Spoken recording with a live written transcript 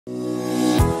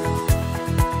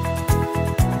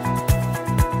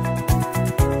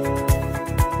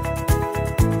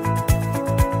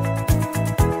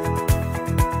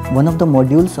One of the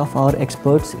modules of our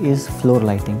experts is floor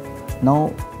lighting.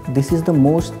 Now, this is the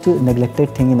most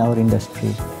neglected thing in our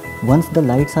industry. Once the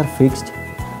lights are fixed,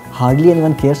 hardly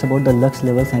anyone cares about the lux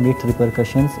levels and its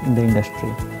repercussions in the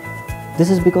industry. This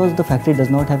is because the factory does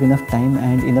not have enough time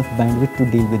and enough bandwidth to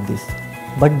deal with this.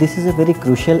 But this is a very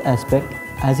crucial aspect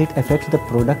as it affects the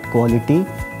product quality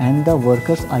and the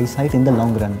workers' eyesight in the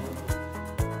long run.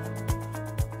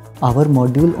 Our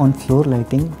module on floor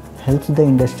lighting helps the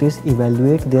industries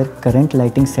evaluate their current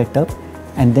lighting setup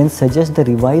and then suggest the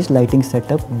revised lighting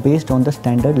setup based on the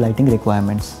standard lighting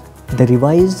requirements. The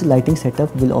revised lighting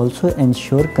setup will also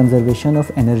ensure conservation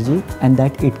of energy and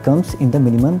that it comes in the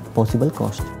minimum possible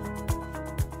cost.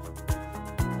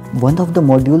 One of the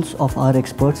modules of our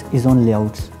experts is on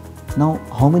layouts. Now,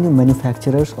 how many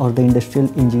manufacturers or the industrial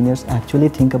engineers actually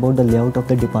think about the layout of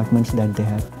the departments that they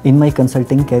have? In my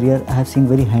consulting career, I have seen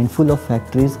very handful of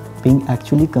factories being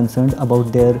actually concerned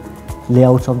about their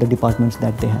layouts of the departments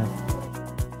that they have.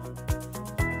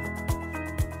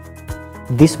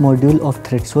 This module of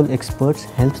ThreadSol Experts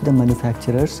helps the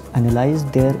manufacturers analyze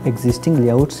their existing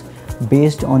layouts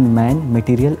based on man,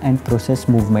 material and process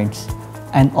movements.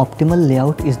 An optimal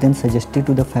layout is then suggested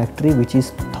to the factory, which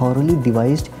is thoroughly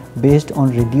devised based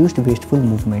on reduced wasteful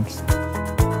movements.